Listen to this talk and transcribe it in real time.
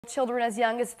Children as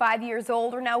young as 5 years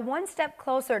old are now one step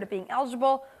closer to being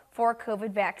eligible for a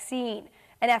COVID vaccine.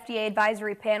 An FDA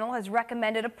advisory panel has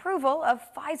recommended approval of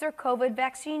Pfizer COVID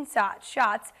vaccine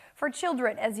shots for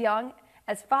children as young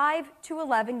as 5 to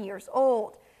 11 years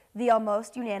old. The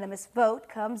almost unanimous vote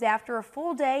comes after a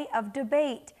full day of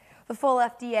debate. The full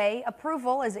FDA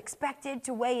approval is expected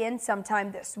to weigh in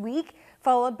sometime this week,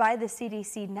 followed by the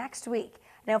CDC next week.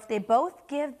 Now, if they both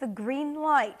give the green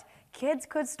light, kids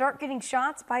could start getting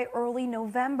shots by early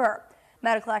November.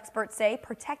 Medical experts say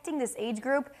protecting this age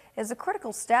group is a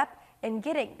critical step in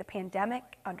getting the pandemic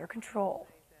under control.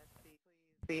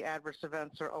 The adverse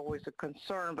events are always a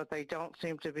concern, but they don't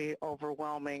seem to be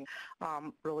overwhelming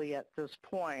really at this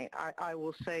point. I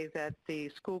will say that the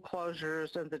school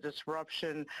closures and the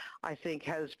disruption, I think,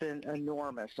 has been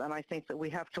enormous, and I think that we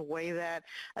have to weigh that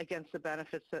against the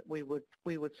benefits that we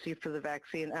would see for the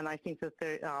vaccine, and I think that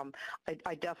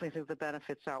I definitely think the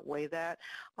benefits outweigh that.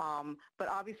 But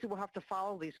obviously, we'll have to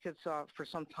follow these kids for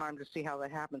some time to see how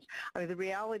that happens. I mean, the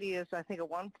reality is, I think at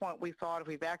one point we thought if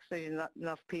we vaccinated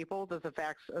enough people that the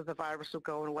virus will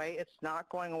go away. It's not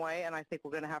going away, and I think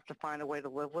we're going to have to find a way to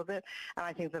live with it, and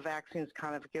I think the vaccines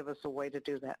kind of give us a way to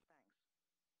do that.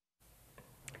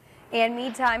 And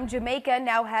meantime, Jamaica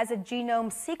now has a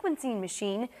genome sequencing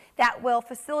machine that will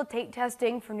facilitate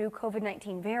testing for new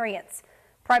COVID-19 variants.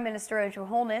 Prime Minister Andrew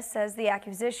Holness says the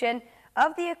acquisition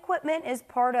of the equipment is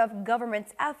part of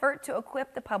government's effort to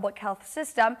equip the public health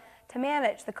system to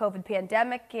manage the COVID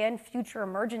pandemic and future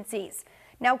emergencies.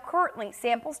 Now, currently,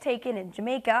 samples taken in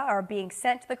Jamaica are being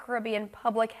sent to the Caribbean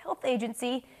Public Health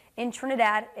Agency in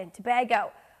Trinidad and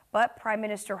Tobago. But Prime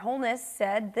Minister Holness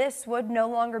said this would no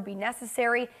longer be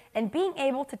necessary, and being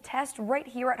able to test right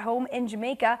here at home in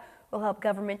Jamaica will help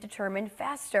government determine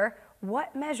faster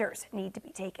what measures need to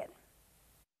be taken.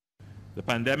 The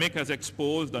pandemic has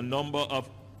exposed a number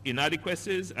of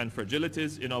inadequacies and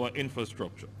fragilities in our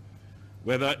infrastructure.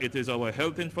 Whether it is our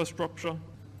health infrastructure,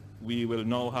 we will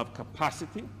now have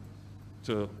capacity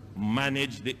to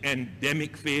manage the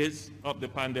endemic phase of the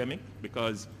pandemic,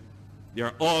 because there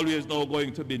are always now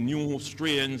going to be new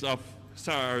strains of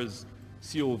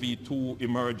SARS-CoV-2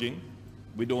 emerging.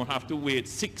 We don't have to wait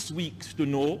 6 weeks to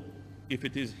know if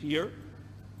it is here.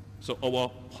 So our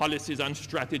policies and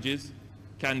strategies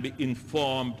can be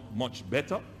informed much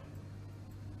better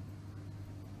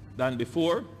than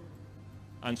before,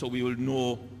 and so we will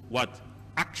know what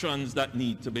actions that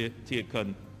need to be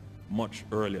taken much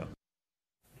earlier.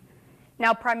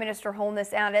 Now, Prime Minister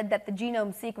Holness added that the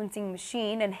genome sequencing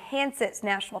machine enhances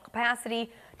national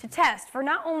capacity to test for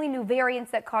not only new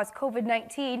variants that cause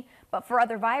COVID-19, but for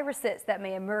other viruses that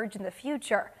may emerge in the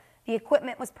future. The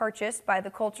equipment was purchased by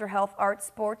the Culture, Health, Arts,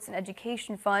 Sports, and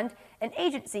Education Fund, an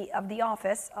agency of the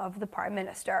Office of the Prime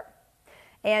Minister.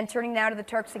 And turning now to the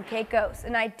Turks and Caicos,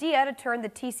 an idea to turn the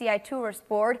TCI Tourist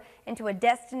Board into a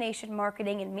destination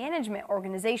marketing and management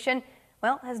organization,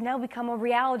 well, has now become a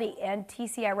reality, and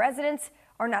TCI residents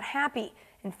are not happy.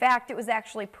 In fact, it was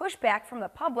actually pushback from the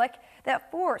public that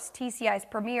forced TCI's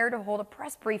premier to hold a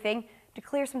press briefing to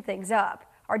clear some things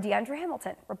up. Our Deandra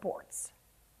Hamilton reports.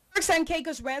 Turks and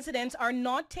Caicos residents are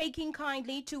not taking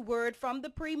kindly to word from the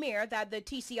Premier that the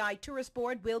TCI Tourist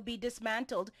Board will be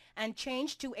dismantled and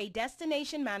changed to a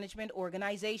destination management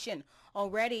organization.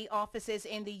 Already, offices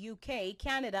in the UK,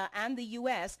 Canada, and the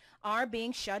US are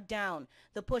being shut down.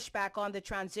 The pushback on the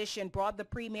transition brought the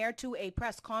Premier to a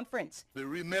press conference. The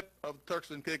remit of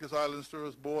Turks and Caicos Islands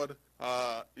Tourist Board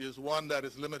is one that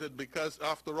is limited because,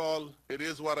 after all, it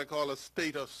is what I call a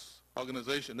status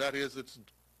organization. That is, it's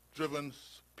driven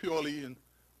purely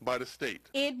by the state.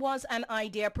 It was an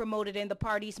idea promoted in the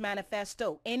party's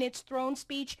manifesto, in its throne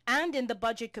speech, and in the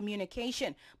budget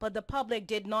communication. But the public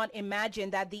did not imagine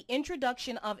that the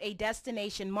introduction of a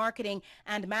destination marketing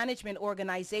and management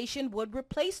organization would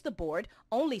replace the board,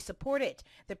 only support it.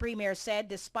 The Premier said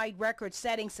despite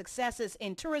record-setting successes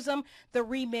in tourism, the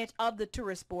remit of the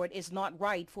tourist board is not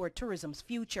right for tourism's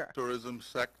future. Tourism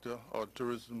sector or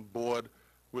tourism board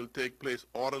will take place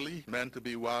orderly, meant to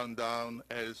be wound down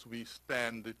as we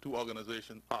stand the two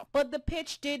organizations up. But the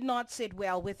pitch did not sit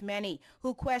well with many,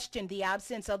 who questioned the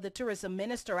absence of the tourism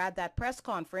minister at that press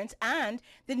conference and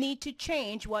the need to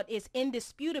change what is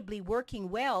indisputably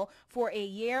working well for a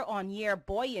year-on-year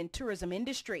buoyant tourism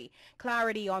industry.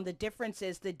 Clarity on the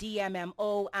differences the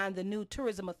DMMO and the new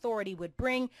tourism authority would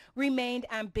bring remained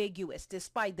ambiguous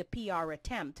despite the PR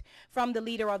attempt. From the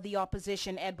leader of the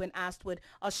opposition, Edwin Astwood,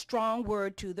 a strong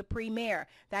word to the premier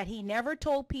that he never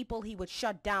told people he would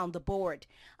shut down the board.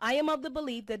 I am of the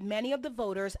belief that many of the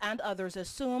voters and others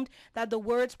assumed that the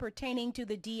words pertaining to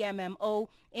the DMMO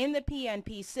in the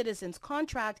PNP Citizens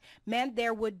contract meant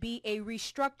there would be a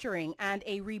restructuring and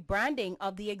a rebranding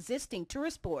of the existing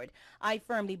tourist board. I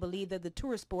firmly believe that the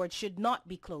tourist board should not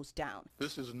be closed down.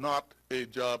 This is not a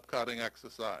job-cutting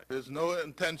exercise. There's no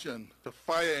intention to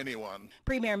fire anyone.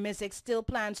 Premier Mizik still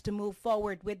plans to move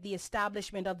forward with the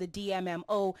establishment of the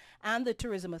DMMO and the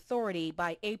Tourism Authority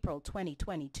by April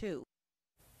 2022.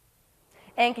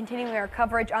 And continuing our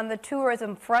coverage on the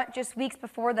tourism front, just weeks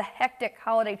before the hectic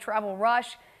holiday travel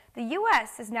rush, the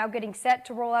U.S. is now getting set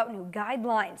to roll out new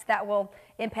guidelines that will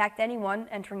impact anyone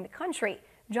entering the country.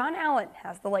 John Allen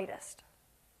has the latest.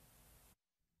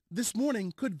 This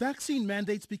morning, could vaccine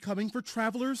mandates be coming for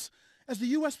travelers? As the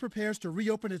U.S. prepares to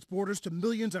reopen its borders to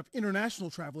millions of international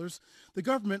travelers, the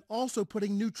government also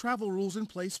putting new travel rules in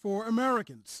place for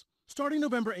Americans. Starting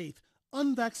November 8th,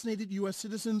 unvaccinated U.S.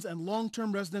 citizens and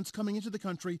long-term residents coming into the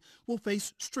country will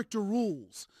face stricter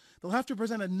rules. They'll have to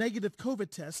present a negative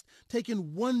COVID test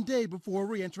taken 1 day before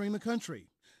re-entering the country.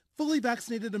 Fully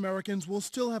vaccinated Americans will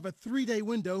still have a 3-day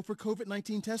window for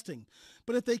COVID-19 testing,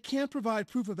 but if they can't provide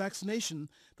proof of vaccination,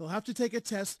 they'll have to take a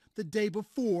test the day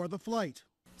before the flight.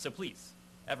 So please,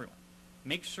 everyone,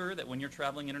 make sure that when you're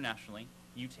traveling internationally,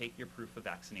 you take your proof of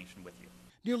vaccination with you.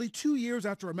 Nearly 2 years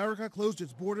after America closed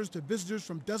its borders to visitors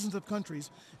from dozens of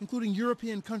countries, including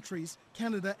European countries,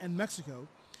 Canada, and Mexico,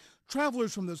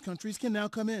 travelers from those countries can now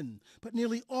come in, but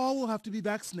nearly all will have to be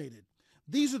vaccinated.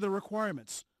 These are the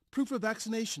requirements: proof of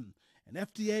vaccination, an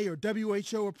FDA or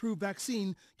WHO approved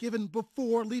vaccine given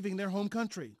before leaving their home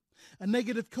country, a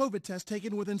negative COVID test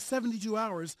taken within 72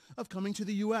 hours of coming to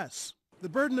the U.S. The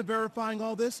burden of verifying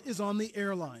all this is on the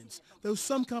airlines. Though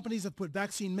some companies have put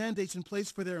vaccine mandates in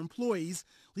place for their employees,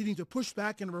 leading to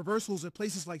pushback and reversals at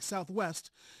places like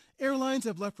Southwest, airlines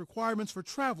have left requirements for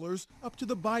travelers up to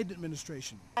the Biden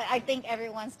administration. I think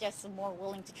everyone's just more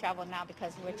willing to travel now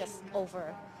because we're just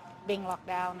over being locked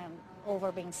down and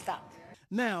over being stuck.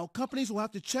 Now, companies will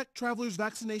have to check travelers'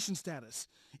 vaccination status.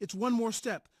 It's one more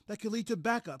step that could lead to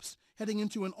backups heading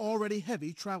into an already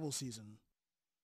heavy travel season.